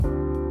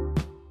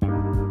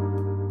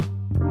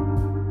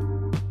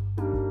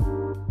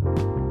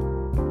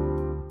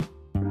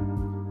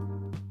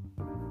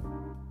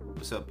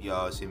What's up,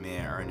 y'all? It's your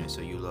man Ernest,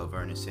 so you love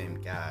Ernest,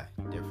 same guy,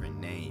 different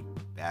name,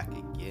 back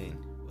again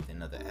with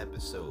another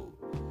episode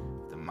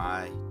of the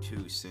My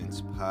Two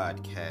Cents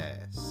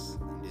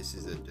podcast. And this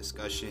is a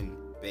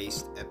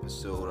discussion-based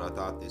episode. I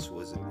thought this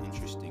was an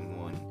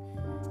interesting one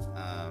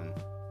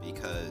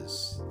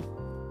because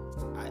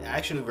I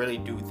actually really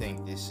do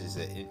think this is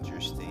an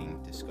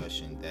interesting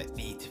discussion that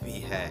needs to be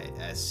had,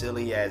 as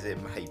silly as it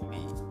might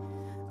be.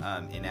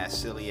 And as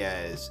silly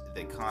as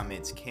the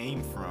comments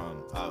came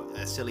from,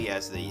 as silly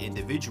as the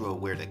individual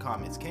where the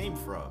comments came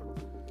from,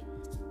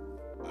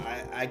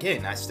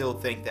 I still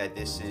think that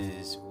this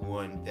is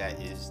one that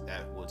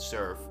would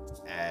serve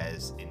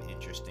as an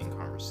interesting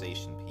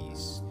conversation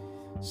piece.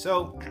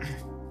 So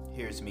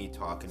here's me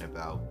talking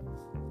about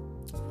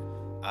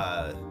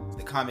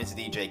the comments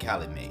DJ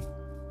Khaled made,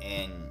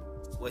 and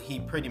what he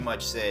pretty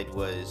much said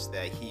was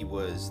that he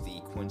was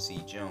the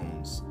Quincy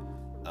Jones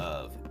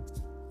of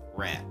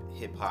rap,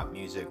 hip-hop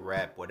music,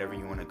 rap, whatever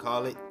you want to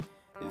call it.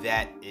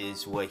 That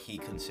is what he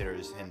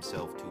considers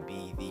himself to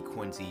be, the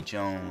Quincy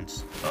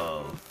Jones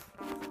of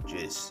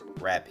just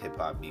rap,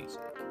 hip-hop music.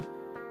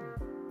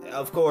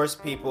 Of course,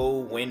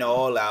 people went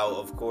all out.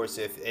 Of course,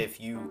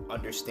 if you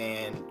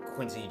understand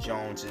Quincy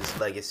Jones's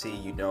legacy,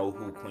 you know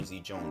who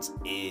Quincy Jones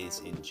is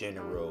in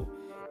general.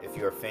 If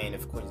you're a fan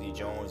of Quincy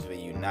Jones, but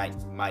you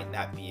might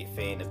not be a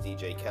fan of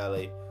DJ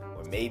Khaled,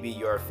 or maybe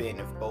you're a fan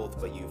of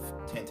both, but you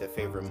tend to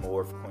favor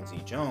more of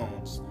Quincy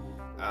Jones.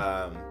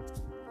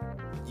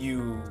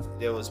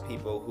 There was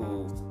people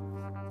who,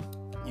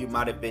 you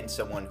might have been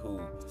someone who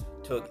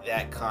took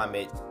that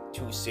comment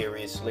too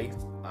seriously,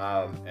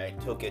 and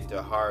took it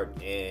to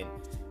heart and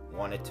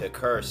wanted to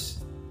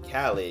curse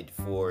Khaled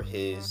for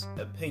his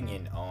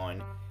opinion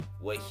on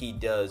what he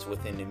does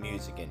within the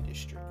music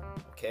industry.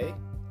 Okay?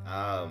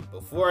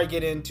 Before I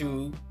get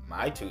into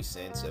my 2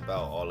 cents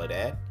about all of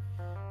that,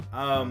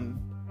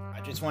 I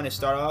just want to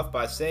start off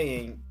by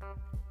saying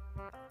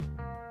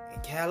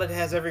Khaled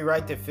has every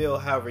right to feel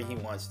however he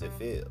wants to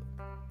feel.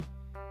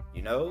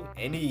 You know,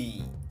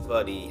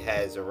 anybody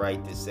has a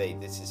right to say,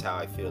 this is how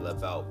I feel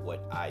about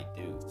what I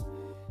do.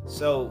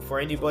 So for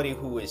anybody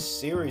who is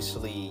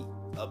seriously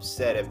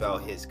upset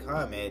about his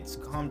comments,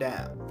 calm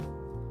down.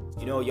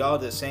 You know, y'all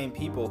the same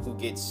people who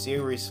get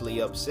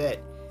seriously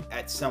upset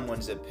at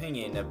someone's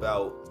opinion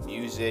about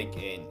music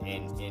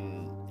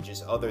and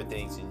just other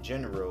things in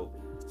general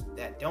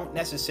that don't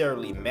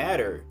necessarily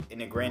matter in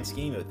the grand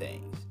scheme of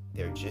things.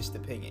 They're just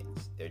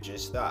opinions. They're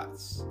just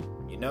thoughts,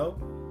 you know?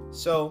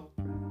 So,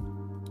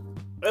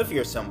 if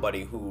you're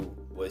somebody who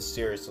was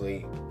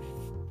seriously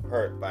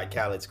hurt by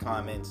Khaled's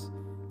comments,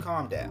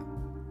 calm down.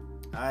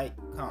 Alright?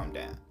 Calm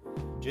down.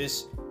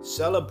 Just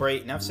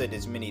celebrate, and I've said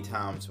this many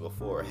times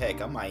before.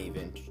 Heck, I might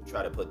even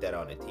try to put that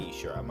on a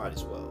t-shirt. I might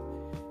as well.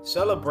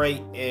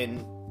 Celebrate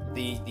in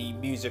the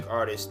music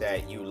artists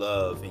that you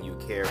love and you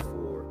care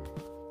for.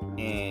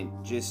 And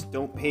just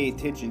don't pay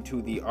attention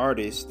to the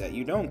artists that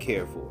you don't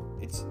care for.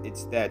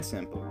 It's that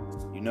simple,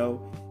 you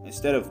know?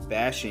 Instead of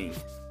bashing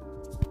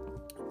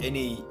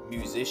any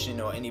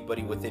musician or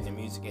anybody within the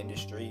music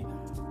industry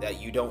that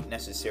you don't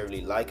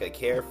necessarily like or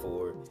care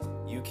for,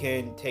 you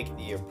can take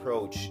the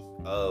approach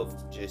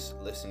of just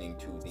listening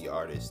to the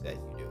artists that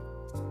you do.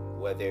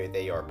 Whether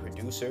they are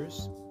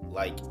producers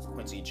like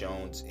Quincy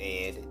Jones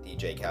and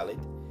DJ Khaled,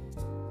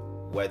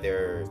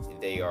 whether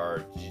they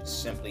are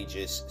simply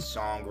just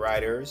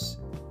songwriters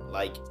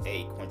like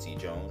a Quincy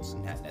Jones,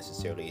 not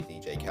necessarily a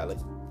DJ Khaled,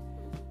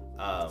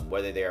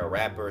 whether they are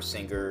rappers,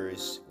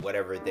 singers,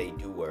 whatever they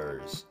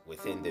doers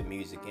within the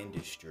music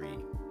industry.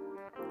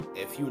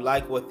 If you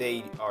like what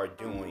they are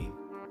doing,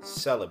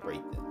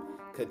 celebrate them.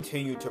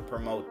 Continue to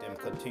promote them,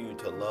 continue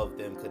to love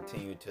them,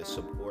 continue to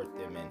support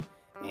them,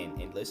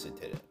 and listen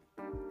to them.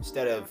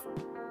 Instead of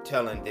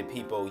telling the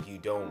people you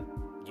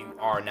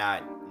are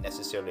not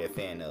necessarily a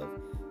fan of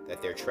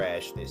that they're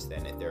trash, this, that,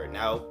 and the third.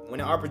 Now, when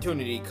an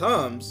opportunity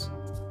comes,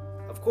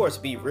 of course,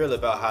 be real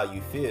about how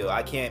you feel.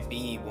 I can't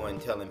be one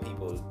telling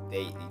people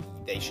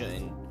they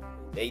shouldn't,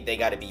 they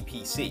got to be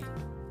PC.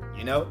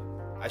 You know,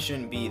 I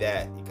shouldn't be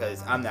that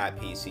because I'm not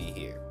PC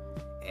here.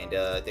 And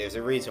there's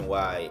a reason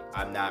why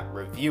I'm not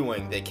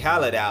reviewing the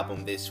Khaled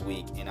album this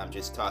week, and I'm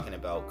just talking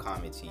about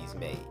comments he's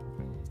made.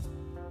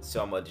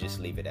 So I'm gonna just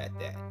leave it at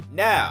that.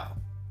 Now,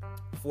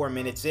 4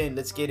 minutes in,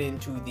 let's get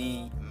into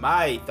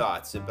my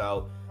thoughts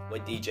about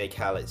what DJ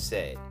Khaled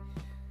said.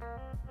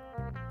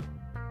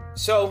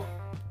 So,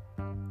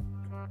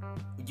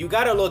 you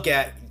gotta look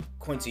at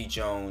Quincy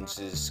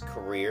Jones's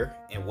career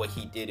and what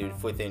he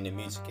did within the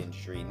music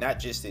industry. Not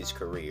just his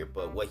career,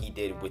 but what he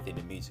did within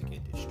the music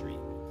industry.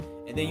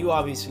 And then you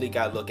obviously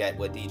gotta look at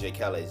what DJ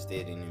Khaled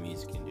did in the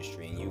music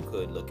industry, and you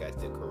could look at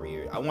the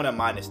career. I want to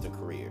minus the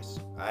careers,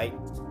 alright?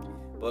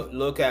 But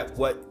look at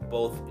what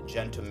both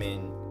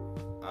gentlemen,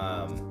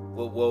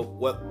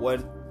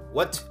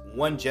 what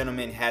one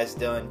gentleman has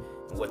done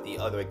and what the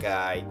other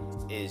guy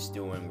is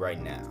doing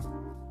right now.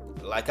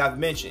 Like I've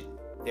mentioned,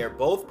 they're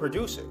both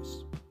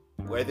producers.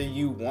 Whether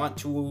you want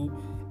to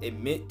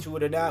admit to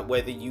it or not,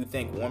 whether you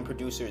think one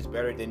producer is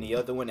better than the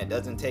other one, it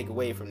doesn't take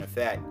away from the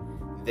fact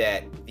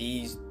that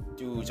these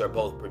dudes are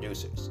both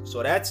producers.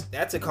 So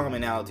that's a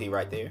commonality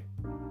right there.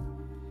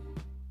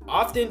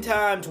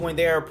 Oftentimes when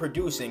they are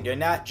producing, they're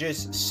not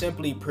just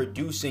simply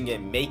producing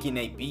and making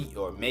a beat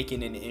or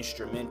making an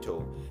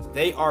instrumental.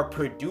 They are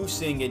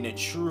producing in the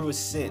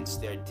truest sense.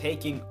 They're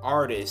taking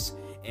artists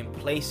and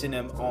placing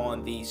them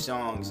on these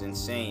songs and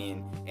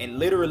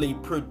literally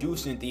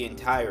producing the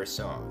entire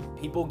song.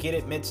 People get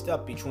it mixed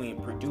up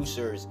between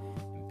producers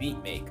and beat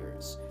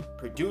makers.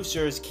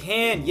 Producers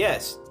can,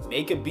 yes,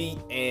 make a beat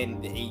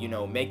and,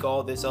 make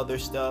all this other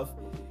stuff,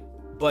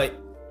 but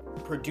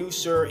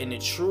producer in the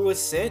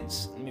truest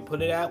sense, let me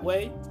put it that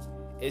way,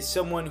 is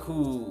someone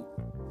who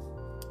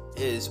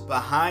is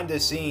behind the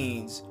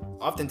scenes,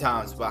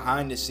 oftentimes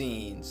behind the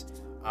scenes,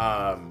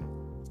 and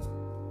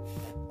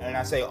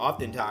I say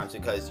oftentimes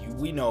because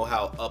we know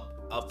how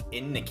up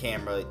in the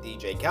camera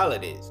DJ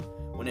Khaled is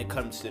when it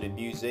comes to the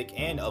music,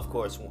 and of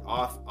course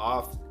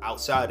off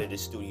outside of the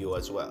studio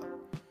as well.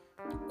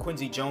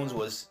 Quincy Jones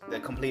was the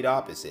complete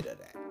opposite of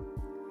that.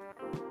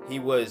 He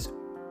was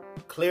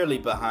clearly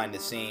behind the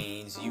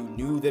scenes. You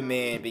knew the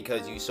man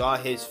because you saw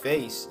his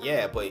face,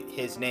 yeah, but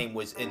his name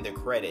was in the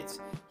credits.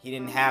 He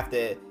didn't have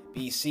to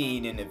be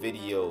seen in the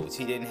videos.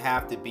 He didn't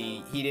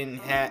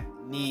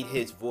need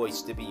his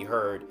voice to be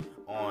heard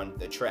on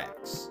the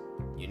tracks,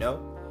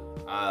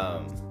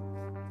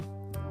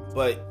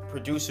 but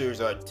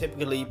producers are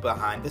typically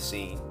behind the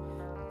scene.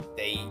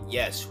 They,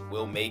 yes,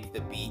 will make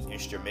the beat,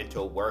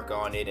 instrumental, work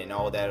on it and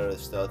all that other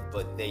stuff,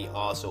 but they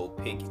also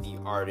pick the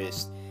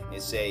artist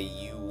and say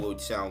you would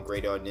sound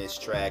great on this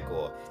track,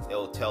 or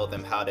they'll tell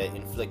them how to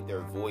inflict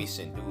their voice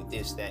and do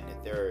this, that, and the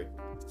third.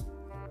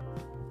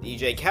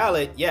 DJ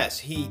Khaled, yes,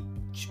 he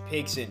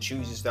picks and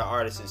chooses the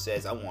artist and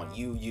says, I want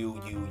you, and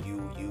you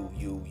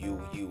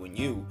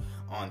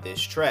on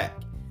this track.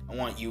 I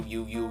want you,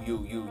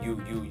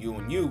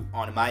 and you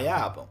on my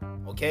album.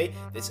 Okay,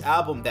 this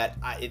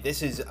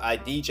is a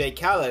DJ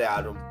Khaled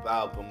album,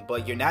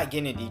 but you're not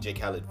getting DJ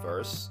Khaled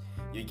verse.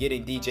 You're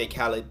getting DJ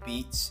Khaled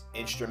beats,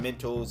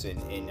 instrumentals,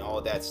 and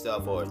all that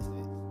stuff, or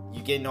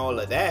you're getting all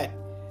of that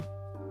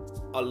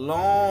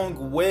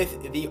along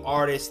with the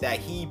artists that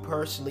he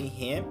personally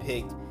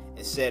handpicked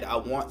and said, I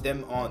want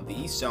them on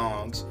these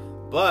songs,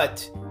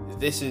 but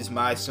this is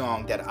my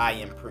song that I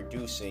am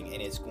producing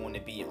and it's going to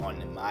be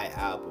on my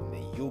album,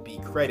 and you'll be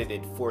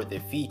credited for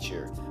the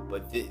feature,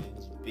 but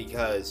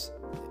because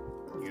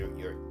you're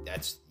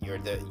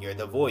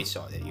the voice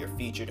on it, you're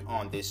featured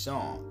on this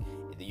song,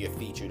 you're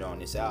featured on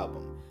this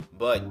album,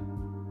 but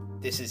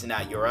this is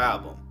not your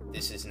album,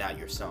 this is not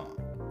your song.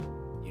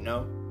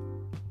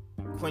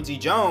 Quincy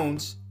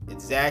Jones,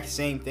 exact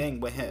same thing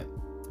with him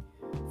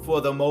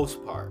for the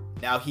most part.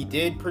 Now, he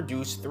did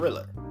produce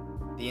Thriller,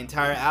 the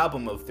entire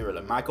album of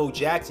Thriller, Michael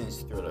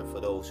Jackson's Thriller, for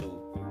those who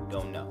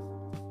don't know.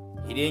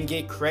 He didn't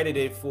get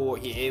credited for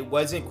it.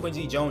 Wasn't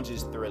Quincy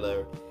Jones's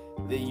Thriller.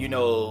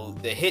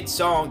 The hit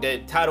song,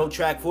 the title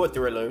track for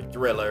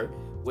Thriller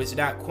was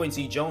not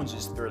Quincy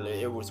Jones's Thriller.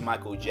 It was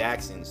Michael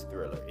Jackson's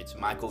Thriller. It's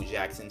Michael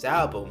Jackson's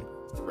album,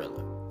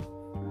 Thriller.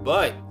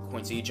 But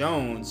Quincy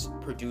Jones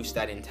produced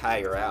that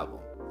entire album,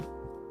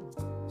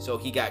 so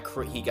he got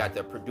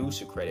the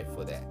producer credit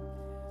for that.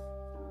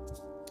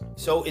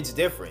 So it's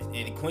different,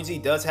 and Quincy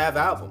does have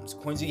albums.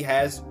 Quincy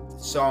has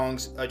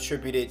songs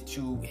attributed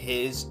to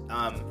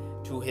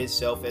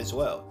himself as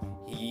well.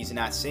 He's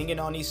not singing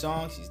on these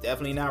songs. He's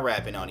definitely not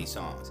rapping on these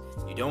songs.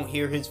 You don't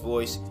hear his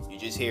voice. You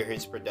just hear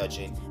his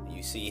production. And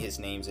you see his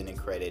names in the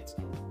credits.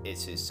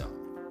 It's his song.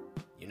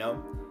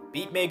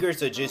 Beat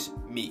makers are just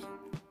me.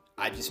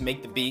 I just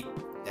make the beat.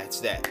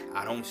 That's that.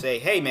 I don't say,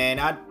 hey man,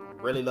 I'd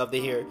really love to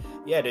hear.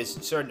 Yeah, there's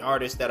certain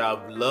artists that I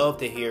would love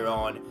to hear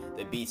on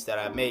the beats that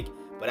I make,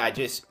 but I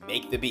just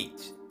make the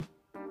beat.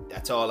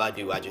 That's all I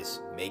do. I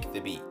just make the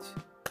beat.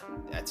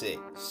 That's it.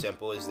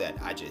 Simple as that.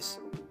 I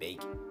just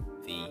make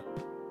the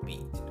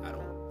beat. I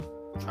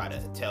don't try to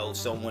tell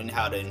someone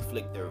how to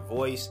inflict their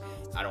voice.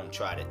 I don't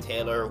try to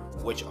tailor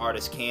which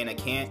artist can or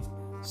can't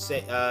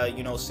say,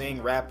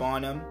 sing, rap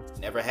on them.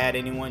 Never had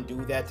anyone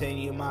do that to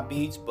any of my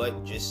beats,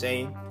 but just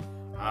saying,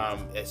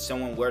 if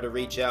someone were to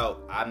reach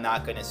out, I'm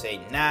not gonna say,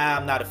 nah,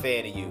 I'm not a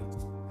fan of you.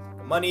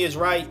 The money is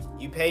right.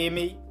 You paying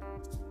me?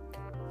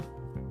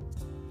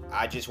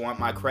 I just want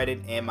my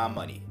credit and my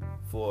money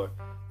for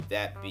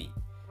that beat.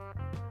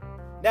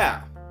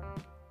 Now,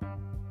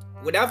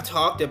 what I've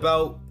talked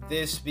about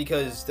this,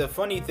 because the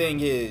funny thing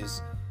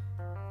is,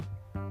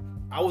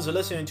 I was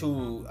listening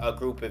to a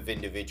group of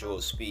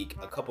individuals speak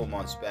a couple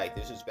months back.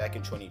 This was back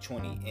in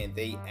 2020, and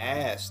they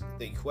asked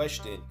the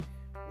question,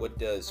 what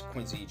does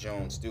Quincy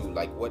Jones do?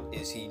 Like, what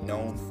is he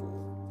known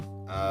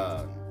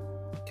for?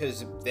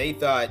 Because they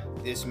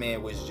thought this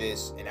man was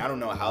just, and I don't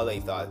know how they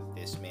thought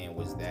this man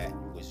was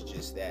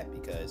just that,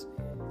 because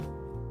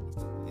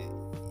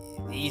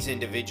these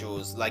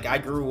individuals, like, I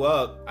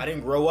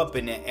didn't grow up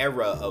in the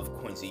era of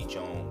Quincy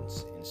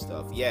Jones and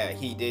stuff. Yeah,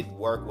 he did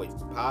work with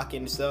Pac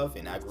and stuff,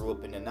 and I grew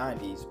up in the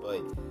 90s,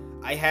 but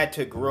I had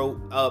to grow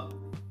up,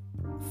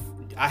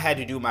 I had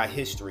to do my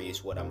history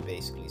is what I'm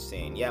basically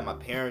saying. Yeah, my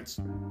parents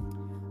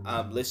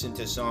listened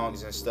to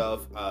songs and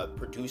stuff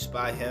produced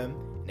by him,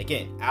 And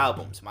again,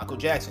 albums, Michael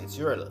Jackson,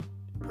 Thriller,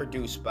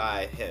 produced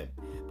by him.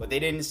 But they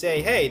didn't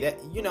say, hey, that,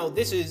 you know,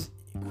 this is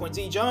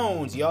Quincy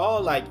Jones,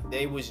 y'all. Like,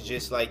 they was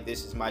just like,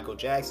 this is Michael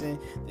Jackson,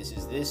 this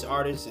is this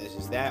artist, this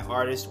is that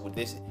artist with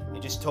this. They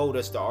just told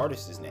us the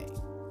artist's name.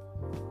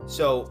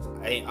 So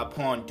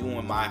upon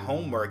doing my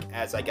homework,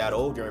 as I got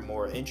older and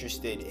more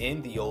interested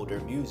in the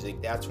older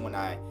music, that's when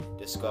I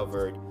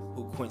discovered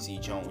who Quincy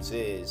Jones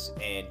is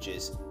and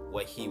just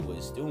what he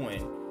was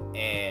doing.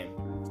 And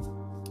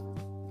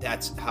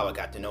that's how I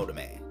got to know the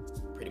man,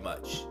 pretty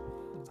much.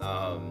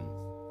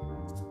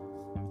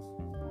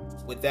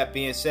 With that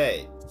being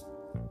said,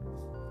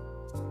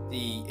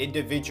 the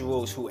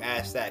individuals who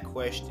asked that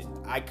question,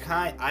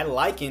 I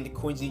likened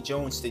Quincy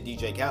Jones to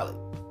DJ Khaled.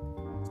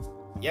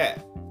 Yeah,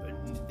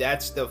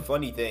 that's the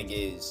funny thing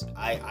is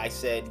I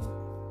said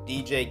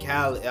DJ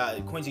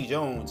Khaled, Quincy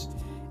Jones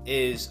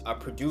is a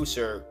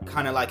producer,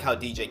 kind of like how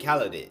DJ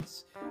Khaled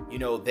is. You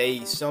know,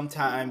 they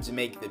sometimes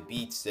make the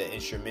beats, the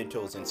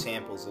instrumentals and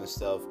samples and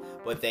stuff,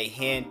 but they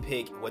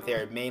handpick. What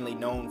they're mainly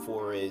known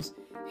for is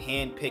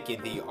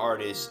handpicking the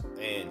artists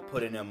and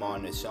putting them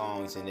on the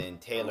songs, and then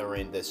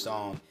tailoring the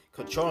song,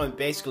 controlling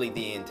basically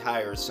the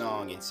entire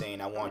song, and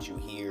saying I want you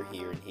here,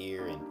 here, and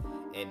here,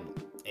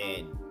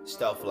 and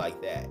stuff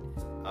like that.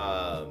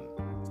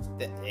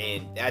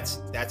 And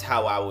that's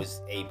how I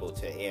was able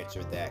to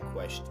answer that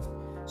question.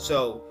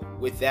 So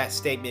with that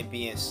statement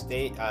being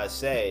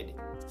said,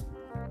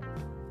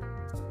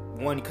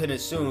 one could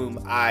assume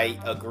I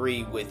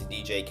agree with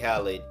DJ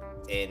Khaled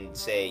and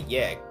say,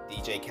 yeah,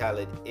 DJ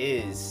Khaled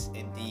is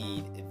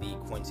indeed the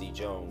Quincy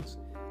Jones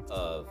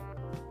of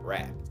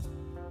rap.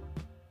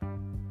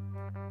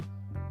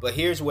 But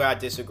here's where I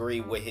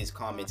disagree with his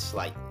comments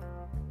slightly.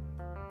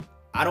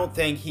 I don't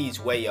think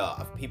he's way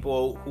off.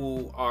 People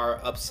who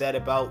are upset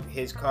about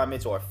his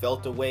comments or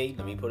felt a way,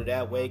 let me put it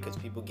that way, because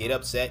people get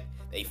upset.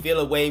 They feel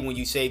a way when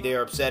you say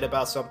they're upset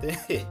about something.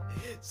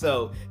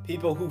 So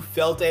people who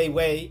felt a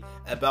way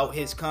about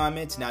his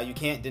comments, now you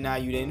can't deny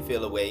you didn't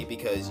feel a way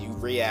because you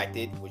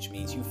reacted, which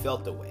means you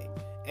felt a way.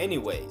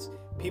 Anyways,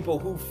 people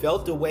who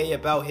felt a way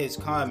about his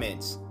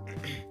comments,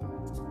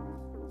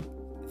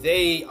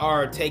 they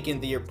are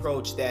taking the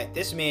approach that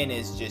this man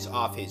is just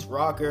off his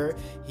rocker.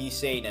 He's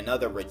saying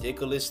another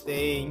ridiculous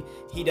thing.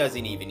 He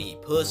doesn't even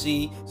eat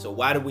pussy, so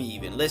why do we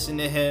even listen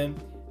to him?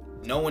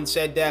 No one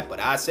said that, but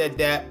I said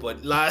that,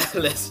 but let's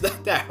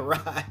let that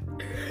ride.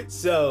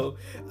 So,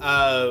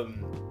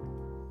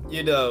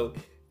 you know,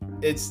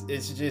 it's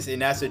just, and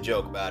that's a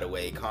joke, by the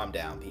way. Calm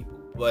down, people.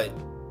 But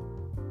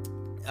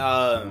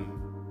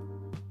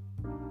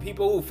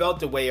people who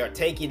felt the way are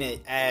taking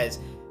it as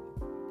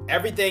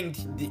everything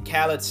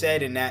Khaled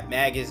said in that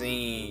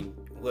magazine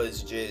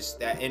was just,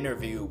 that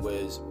interview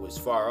was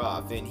far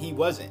off, and he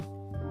wasn't.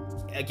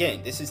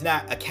 Again, this is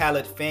not a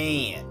Khaled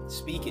fan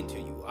speaking to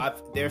you.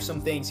 There's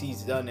some things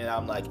he's done and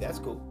I'm like, that's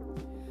cool.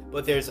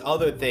 But there's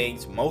other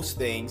things, most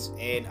things,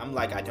 and I'm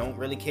like, I don't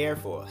really care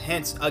for.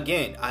 Hence,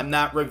 again, I'm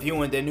not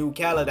reviewing the new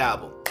Khaled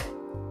album.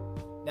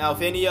 Now,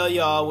 if any of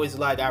y'all was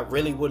like, I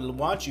really wouldn't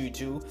want you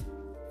to,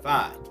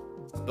 fine.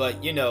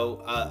 But, you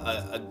know,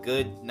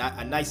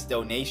 a nice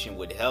donation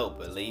would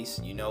help, at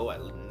least. You know,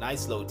 a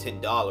nice little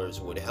 $10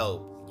 would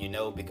help, you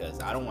know,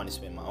 because I don't want to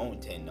spend my own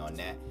 10 on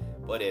that.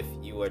 But if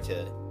you were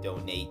to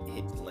donate,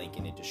 hit the link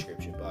in the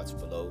description box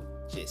below.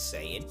 Just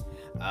saying.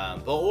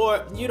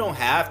 Or you don't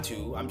have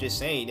to. I'm just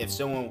saying, if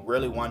someone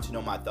really wants to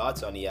know my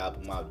thoughts on the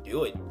album, I'll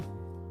do it.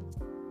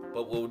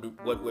 But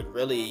what would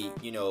really,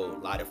 you know,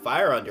 light a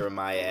fire under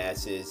my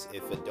ass is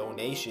if a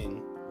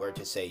donation were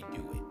to say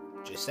do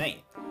it. Just saying.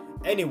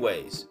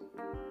 Anyways,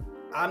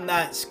 I'm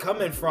not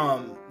coming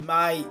from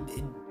my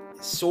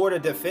sort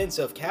of defense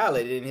of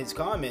Khaled in his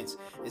comments.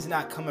 It's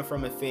not coming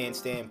from a fan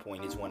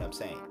standpoint, is what I'm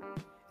saying.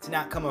 It's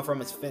not coming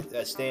from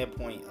a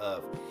standpoint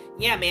of,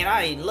 yeah, man,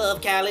 I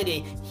love Khaled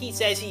and he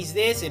says he's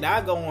this and I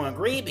go and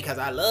agree because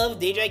I love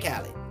DJ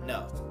Khaled.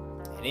 No.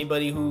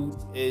 Anybody who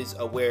is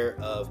aware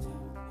of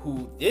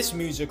who this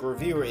music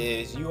reviewer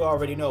is, you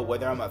already know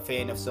whether I'm a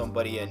fan of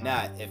somebody or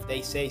not. If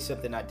they say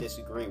something I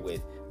disagree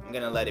with, I'm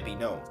going to let it be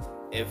known.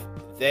 If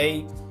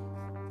they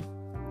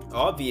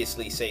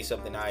obviously say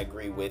something I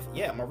agree with,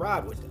 yeah, I'm going to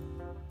ride with them.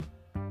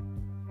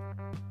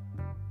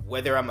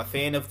 Whether I'm a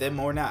fan of them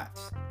or not.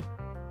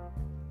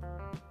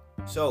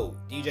 So,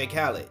 DJ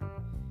Khaled,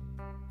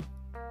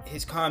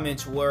 his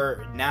comments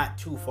were not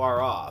too far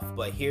off,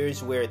 but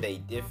here's where they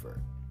differ.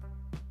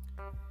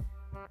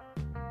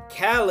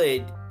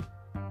 Khaled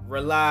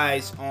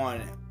relies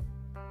on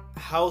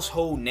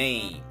household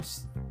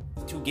names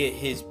to get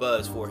his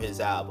buzz for his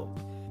album.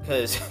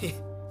 Because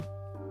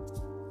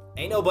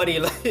ain't nobody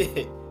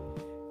like...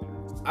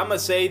 I'm going to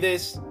say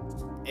this,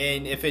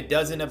 and if it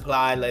doesn't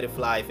apply, let it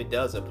fly. If it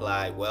does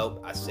apply,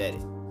 well, I said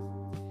it.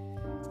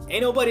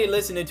 Ain't nobody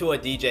listening to a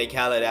DJ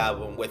Khaled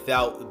album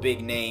without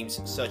big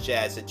names such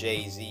as a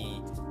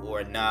Jay-Z or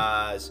a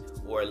Nas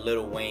or a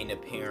Lil Wayne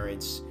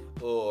appearance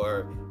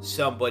or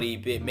somebody,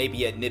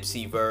 maybe a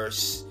Nipsey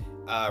verse,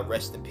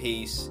 rest in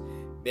peace,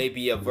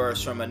 maybe a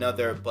verse from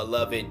another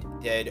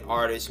beloved dead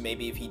artist.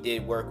 Maybe if he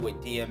did work with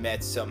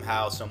DMX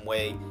somehow, some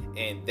way,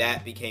 and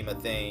that became a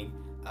thing.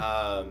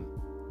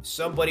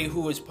 Somebody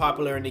who is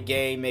popular in the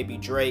game, maybe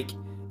Drake,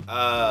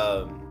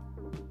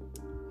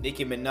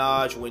 Nicki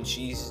Minaj when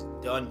she's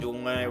done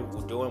doing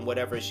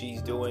whatever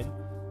she's doing.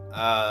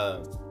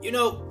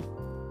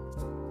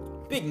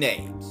 Big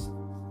names,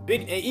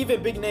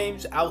 even big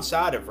names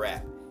outside of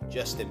rap.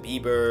 Justin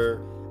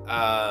Bieber,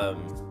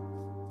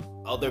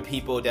 other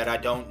people that I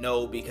don't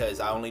know because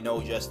I only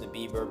know Justin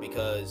Bieber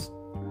because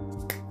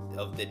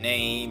of the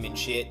name and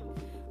shit.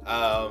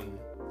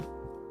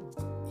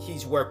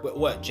 He's worked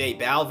with J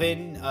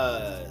Balvin.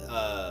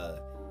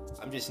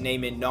 I'm just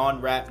naming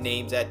non-rap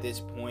names at this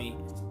point.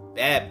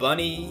 Bad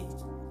Bunny.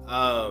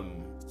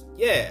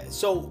 Yeah,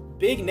 so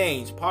big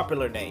names,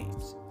 popular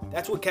names.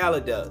 That's what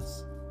Khaled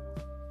does.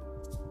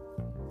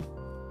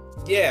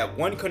 Yeah,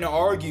 one can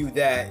argue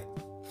that,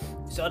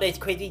 so there's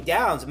Quincy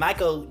Downs.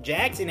 Michael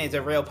Jackson is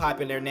a real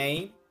popular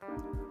name.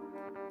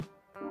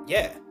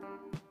 Yeah,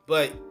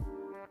 but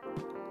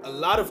a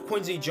lot of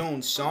Quincy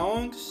Jones'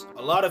 songs,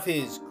 a lot of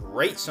his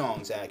great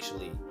songs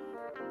actually,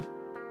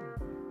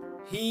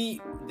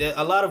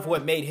 a lot of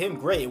what made him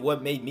great,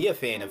 what made me a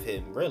fan of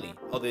him really,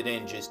 other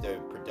than just the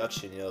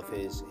production of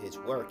his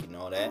work and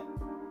all that,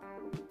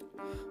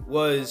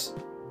 was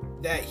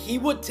that he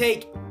would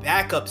take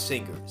backup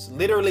singers,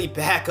 literally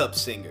backup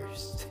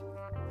singers,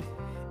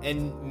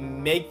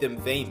 and make them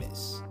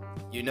famous,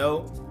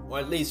 or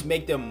at least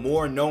make them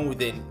more known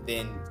than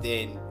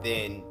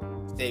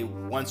they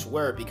once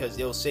were, because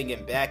they'll sing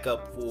in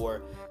backup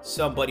for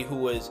somebody who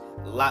was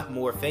a lot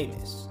more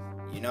famous.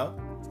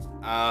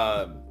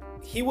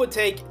 He would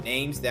take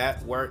names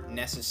that weren't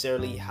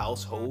necessarily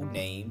household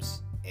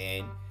names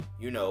and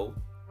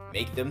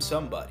make them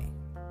somebody.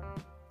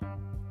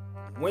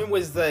 When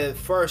was the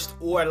first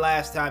or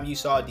last time you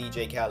saw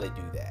DJ Khaled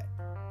do that?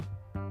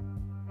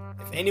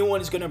 If anyone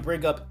is gonna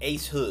bring up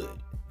Ace Hood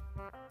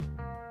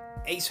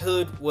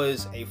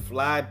was a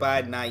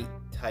fly-by-night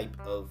type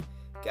of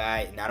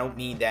guy, and I don't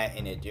mean that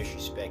in a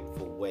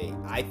disrespectful way.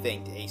 I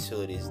think Ace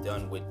Hood is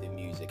done with the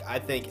music. I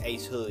think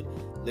Ace Hood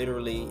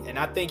literally, and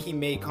I think he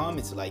made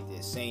comments like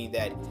this, saying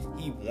that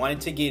he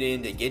wanted to get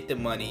in to get the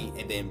money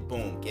and then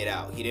boom, get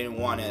out. He didn't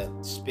want to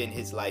spend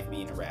his life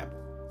being a rapper.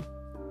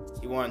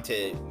 He wanted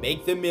to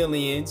make the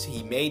millions.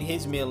 He made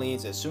his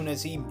millions. As soon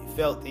as he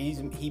felt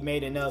he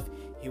made enough,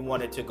 he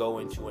wanted to go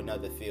into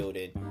another field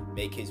and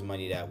make his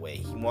money that way.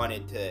 He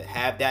wanted to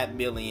have that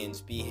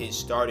millions be his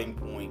starting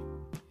point.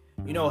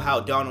 You know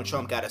how Donald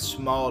Trump got a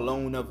small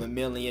loan of $1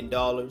 million?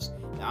 Now,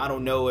 I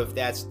don't know if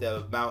that's the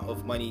amount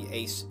of money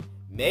Ace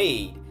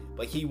made,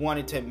 but he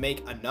wanted to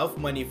make enough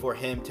money for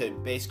him to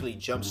basically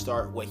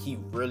jumpstart what he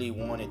really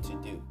wanted to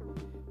do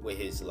with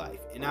his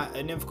life.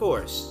 And of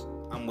course,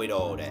 I'm with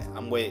all that.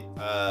 I'm with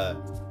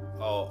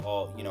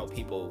all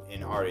people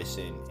and artists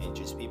and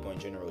just people in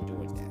general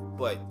doing that.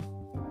 But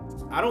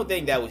I don't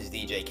think that was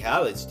DJ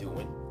Khaled's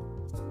doing.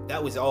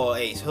 That was all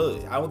Ace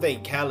Hood. I don't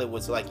think Khaled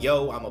was like,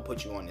 yo, I'm gonna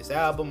put you on this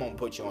album, I'm gonna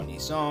put you on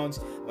these songs,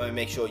 I'm gonna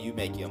make sure you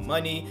make your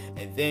money,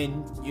 and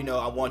then,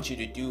 I want you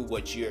to do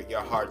what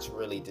your heart's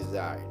really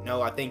desire.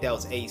 No, I think that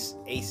was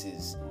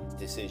Ace's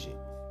decision.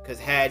 Because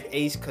had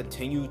Ace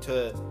continued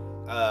to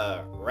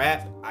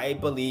rap, I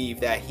believe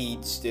that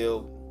he'd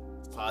still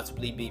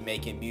possibly be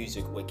making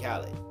music with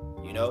Khaled,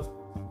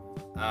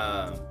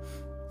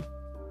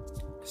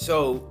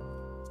 So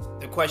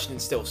the question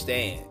still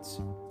stands.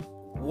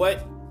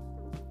 What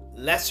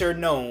lesser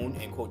known,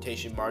 in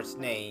quotation marks,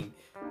 name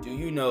do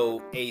you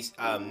know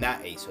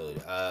not Ace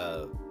Hood,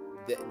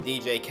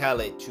 DJ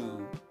Khaled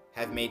to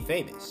have made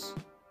famous?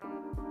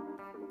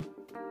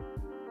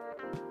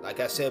 Like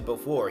I said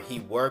before,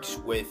 he works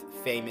with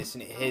famous,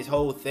 and his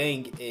whole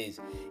thing is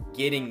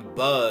getting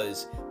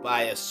buzz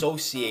by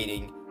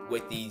associating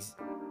with these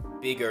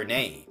bigger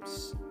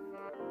names.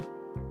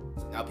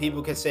 Now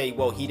people can say,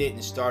 well, he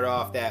didn't start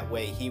off that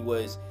way. He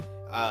was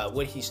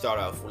what did he start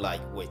off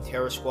like with?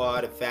 Terror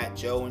Squad and Fat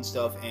Joe and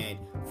stuff, and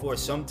for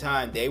some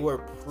time they were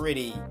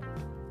pretty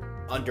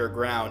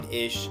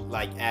underground-ish,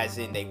 like as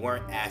in they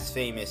weren't as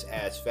famous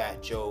as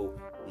Fat Joe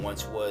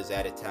once was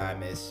at a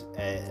time, as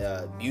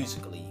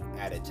musically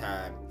at a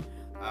time,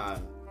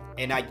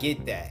 and I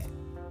get that,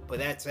 but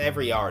that's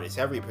every artist,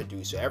 every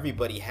producer,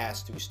 everybody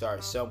has to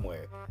start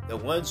somewhere. The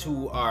ones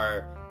who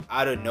are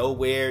out of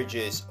nowhere,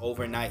 just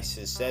overnight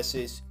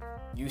successes,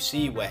 you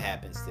see what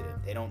happens to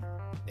them.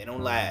 They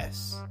don't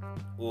last,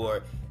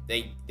 or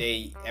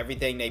they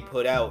everything they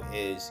put out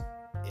is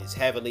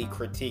heavily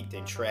critiqued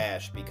and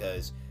trashed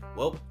because,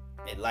 well,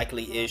 it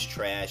likely is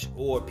trash,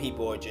 or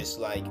people are just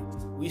like,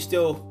 we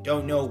still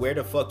don't know where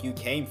the fuck you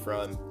came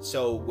from,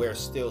 so we're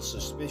still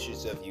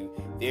suspicious of you,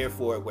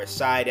 therefore we're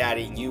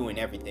side-eyeing you in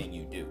everything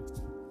you do.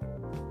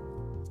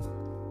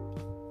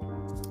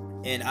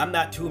 And I'm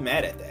not too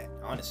mad at that,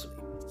 honestly.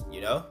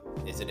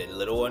 Is it a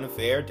little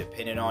unfair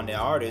depending on the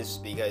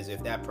artist? Because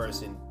if that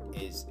person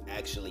is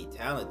actually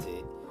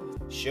talented,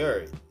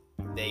 sure,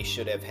 they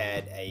should have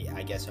had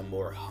a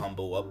more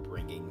humble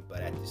upbringing,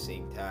 but at the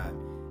same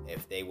time,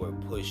 if they were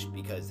pushed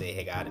because they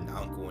had got an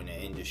uncle in the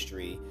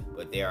industry,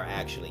 but they are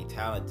actually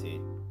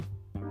talented.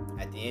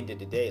 At the end of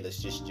the day, let's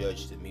just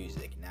judge the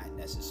music, not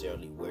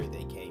necessarily where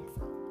they came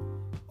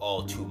from.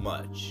 All too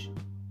much,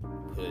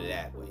 put it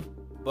that way.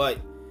 But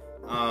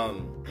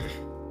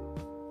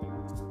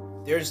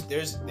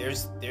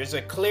there's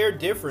a clear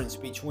difference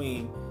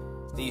between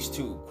these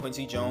two,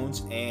 Quincy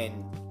Jones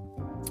and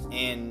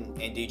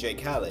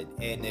DJ Khaled,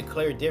 and the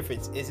clear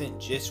difference isn't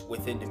just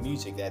within the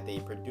music that they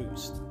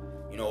produced,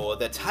 or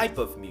the type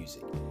of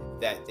music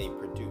that they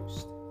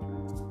produced,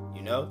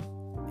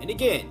 And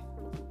again,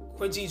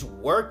 Quincy's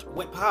worked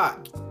with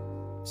Pac,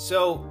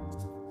 so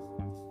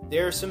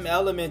there are some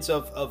elements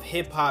of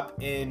hip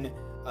hop in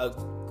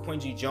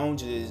Quincy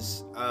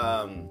Jones's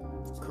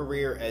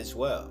career as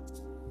well,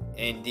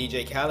 and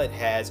DJ Khaled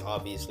has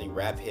obviously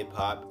rap, hip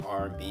hop,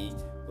 R&B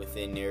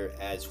within there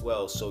as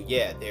well. So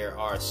yeah, there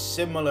are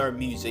similar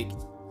music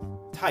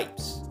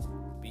types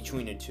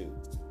between the two,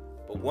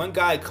 but one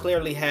guy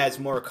clearly has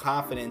more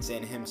confidence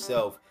in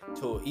himself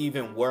to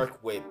even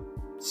work with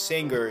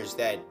singers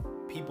that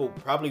people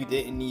probably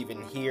didn't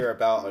even hear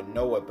about or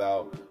know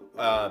about,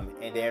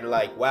 and they're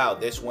like, wow,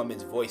 this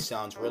woman's voice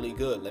sounds really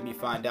good, let me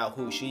find out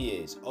who she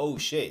is. Oh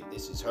shit,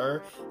 this is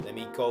her, let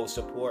me go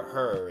support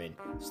her and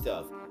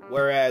stuff.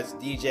 Whereas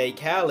DJ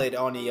Khaled,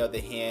 on the other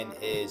hand,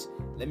 is,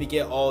 let me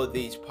get all of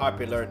these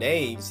popular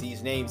names,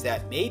 these names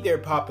that made their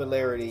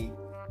popularity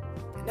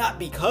not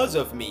because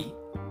of me.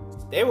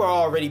 They were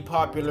already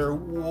popular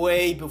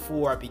way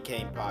before I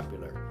became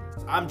popular.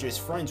 I'm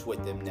just friends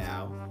with them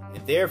now,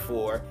 and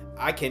therefore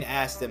I can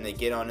ask them to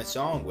get on a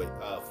song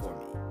for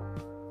me.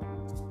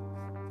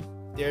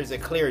 There's a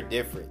clear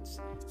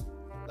difference,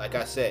 like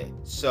I said.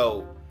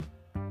 So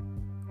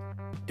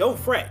don't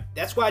fret.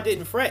 That's why I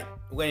didn't fret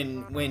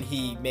when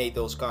he made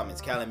those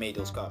comments. Khaled made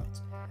those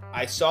comments.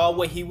 I saw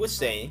what he was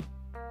saying.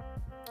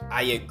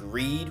 I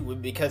agreed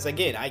with, because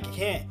again, I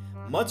can't.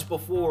 Months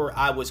before,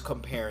 I was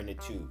comparing the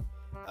two,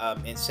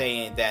 and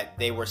saying that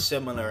they were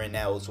similar in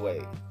those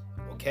ways.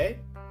 Okay.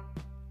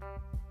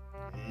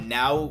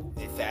 Now,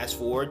 fast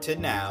forward to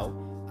now,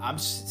 I'm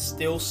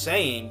still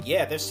saying,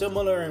 yeah, they're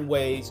similar in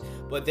ways,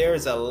 but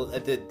there's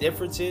the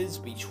differences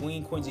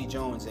between Quincy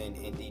Jones and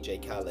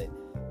DJ Khaled.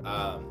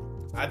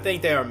 I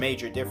think there are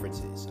major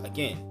differences.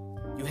 Again,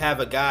 you have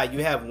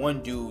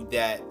one dude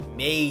that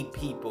made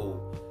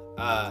people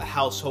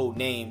household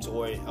names,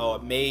 or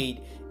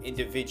made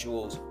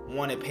individuals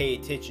want to pay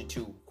attention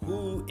to.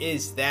 Who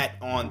is that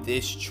on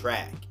this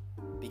track?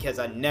 Because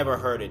I never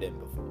heard of him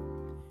before.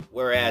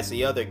 Whereas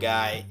the other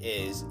guy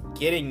is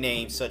getting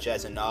names such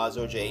as a Nas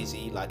or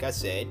Jay-Z, like I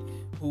said,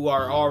 who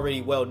are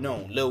already well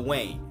known. Lil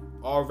Wayne,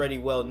 already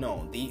well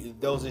known.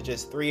 Those are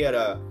just three of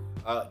the.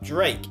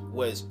 Drake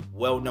was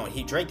well known.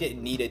 Drake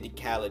didn't need a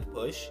Khaled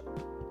push,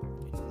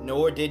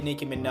 nor did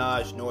Nicki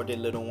Minaj, nor did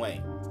Lil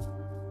Wayne,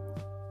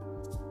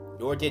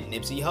 nor did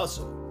Nipsey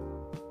Hussle.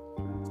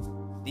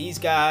 These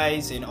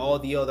guys and all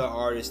the other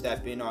artists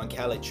that been on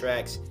Khaled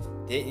tracks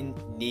didn't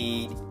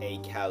need a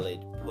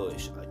Khaled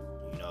push.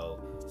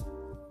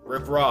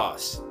 Rick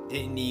Ross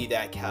didn't need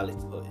that Khaled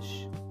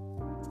push.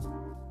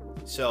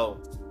 So,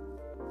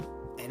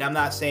 and I'm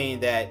not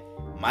saying that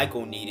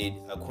Michael needed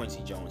a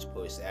Quincy Jones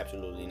push,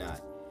 absolutely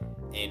not.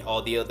 And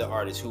all the other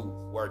artists who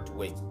worked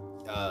with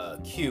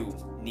Q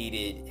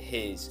needed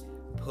his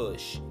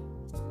push.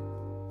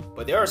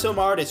 But there are some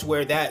artists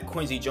where that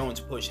Quincy Jones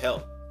push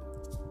helped.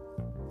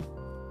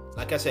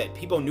 Like I said,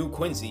 people knew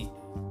Quincy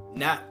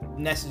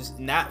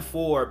not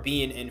for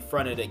being in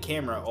front of the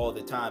camera all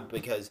the time,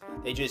 because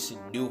they just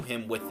knew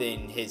him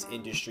within his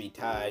industry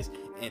ties,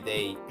 and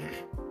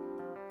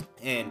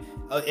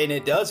and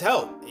it does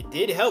help. It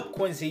did help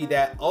Quincy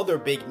that other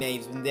big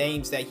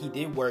names that he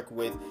did work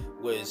with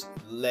was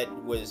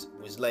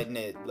letting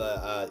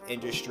the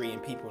industry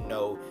and people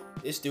know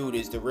this dude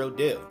is the real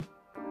deal.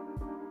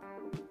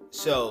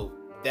 So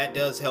that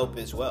does help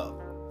as well.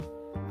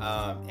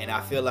 And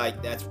I feel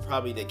like that's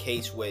probably the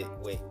case with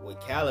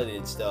Khaled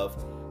and stuff,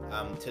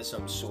 to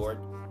some sort.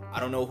 I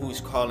don't know who's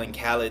calling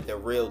Khaled the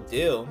real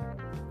deal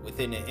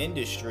within the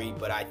industry,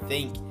 but I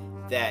think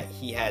that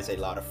he has a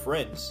lot of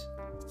friends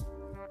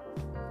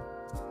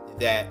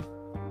that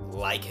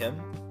like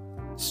him.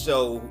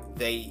 So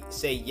they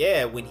say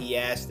yeah when he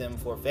asks them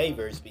for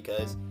favors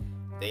because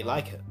they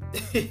like him.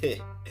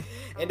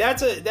 And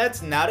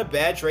that's not a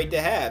bad trait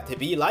to have, to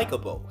be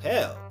likable.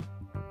 Hell,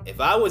 if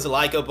I was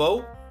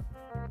likable,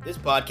 this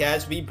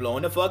podcast be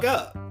blowing the fuck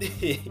up.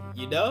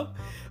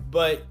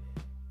 But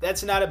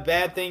that's not a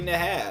bad thing to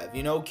have.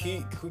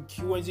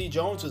 Quincy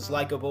Jones was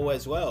likable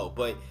as well,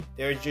 but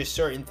there's just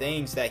certain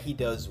things that he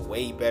does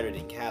way better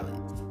than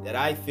Khaled that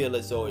I feel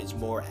as though is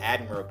more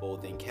admirable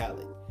than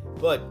Khaled.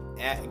 But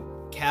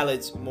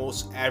Khaled's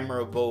most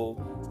admirable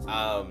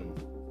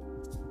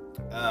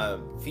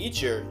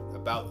feature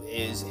about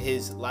is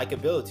his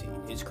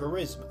likability, his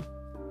charisma.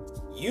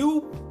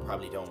 You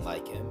probably don't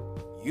like him.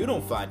 You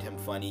don't find him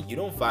funny. You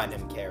don't find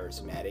him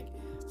charismatic.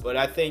 But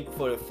I think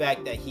for the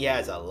fact that he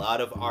has a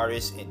lot of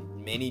artists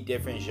in many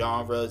different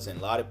genres and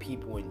a lot of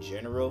people in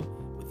general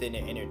within the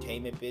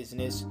entertainment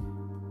business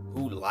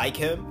who like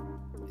him.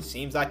 It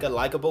seems like a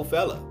likable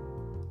fella,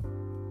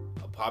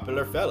 a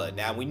popular fella.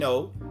 Now we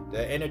know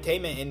the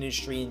entertainment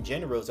industry in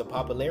general is a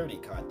popularity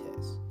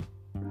contest.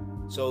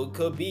 So it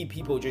could be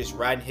people just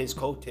riding his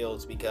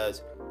coattails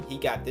because he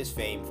got this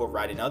fame for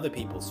riding other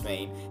people's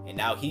fame, and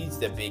now he's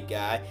the big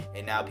guy,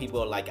 and now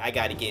people are like, I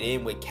gotta get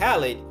in with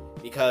Khaled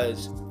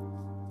because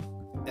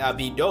that'd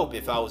be dope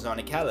if I was on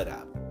a Khaled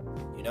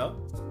album, you know?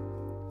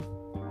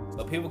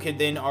 But people can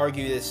then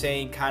argue the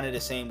same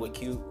with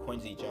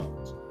Quincy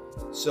Jones.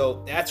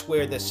 So that's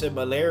where the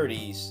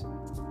similarities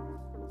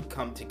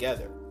come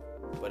together.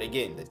 But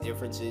again, the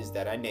differences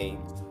that I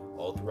named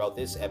all throughout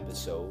this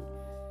episode,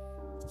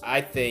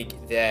 I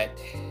think that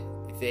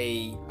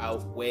they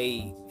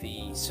outweigh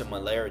the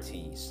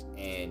similarities,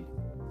 and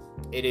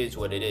it is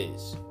what it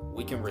is.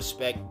 We can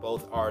respect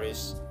both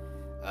artists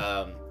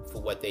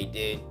for what they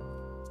did,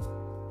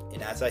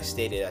 and as I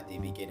stated at the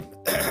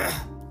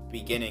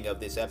beginning of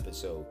this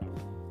episode,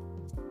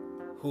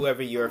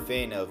 whoever you're a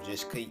fan of,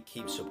 just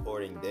keep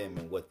supporting them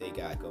and what they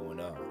got going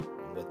on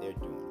and what they're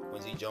doing.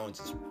 Quincy Jones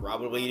is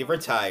probably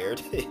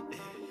retired,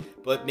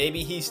 but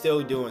maybe he's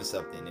still doing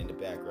something in the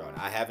background.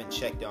 I haven't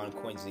checked on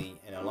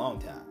Quincy in a long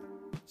time.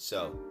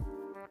 So,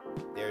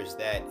 there's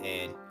that,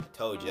 and I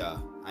told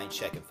y'all, I ain't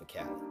checking for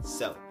Khaled.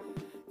 So,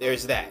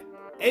 there's that.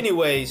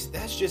 Anyways,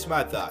 that's just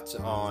my thoughts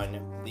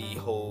on the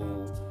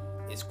whole,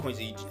 is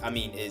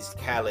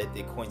Khaled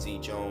the Quincy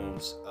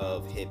Jones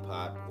of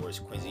hip-hop, or is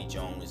Quincy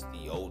Jones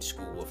the old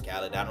school of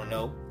Khaled? I don't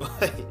know,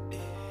 but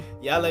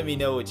y'all let me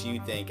know what you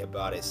think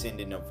about it.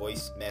 Send in a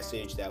voice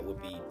message, that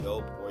would be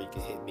dope, or you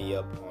can hit me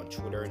up on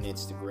Twitter and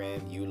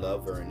Instagram, You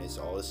Love Her, and it's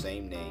all the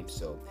same name,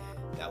 so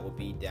that will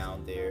be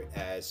down there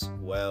as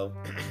well.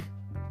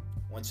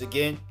 Once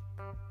again,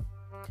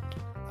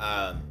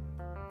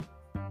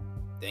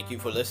 thank you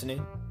for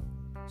listening.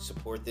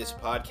 Support this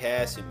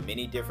podcast in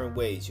many different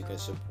ways. You can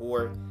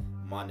support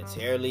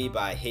monetarily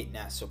by hitting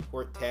that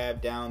support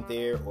tab down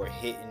there, or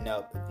hitting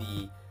up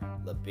the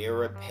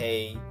Libera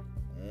Pay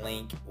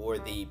link or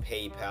the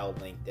PayPal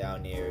link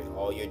down there.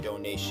 All your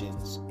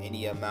donations,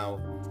 any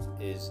amount,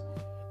 is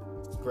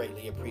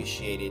greatly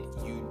appreciated.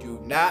 You do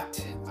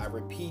not, I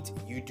repeat,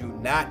 you do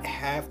not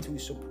have to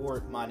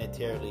support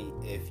monetarily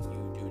if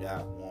you do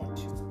not want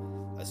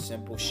to. A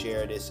simple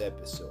share of this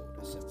episode,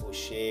 a simple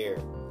share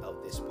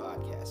of this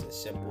podcast, a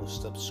simple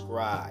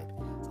subscribe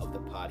of the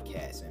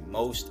podcast, and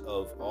most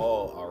of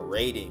all, a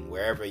rating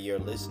wherever you're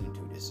listening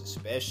to this,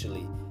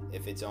 especially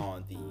if it's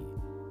on the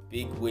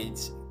big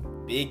wigs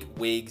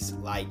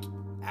like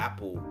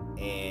Apple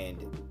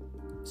and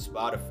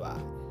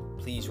Spotify.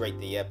 Please rate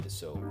the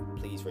episode.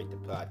 Please rate the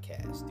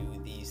podcast.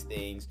 Do these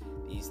things.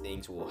 These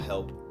things will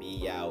help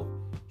me out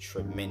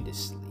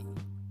tremendously.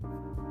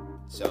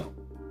 So,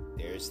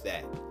 there's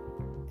that.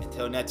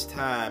 Until next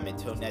time,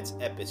 until next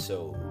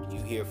episode,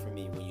 you hear from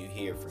me when you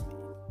hear from me.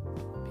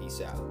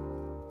 Peace out.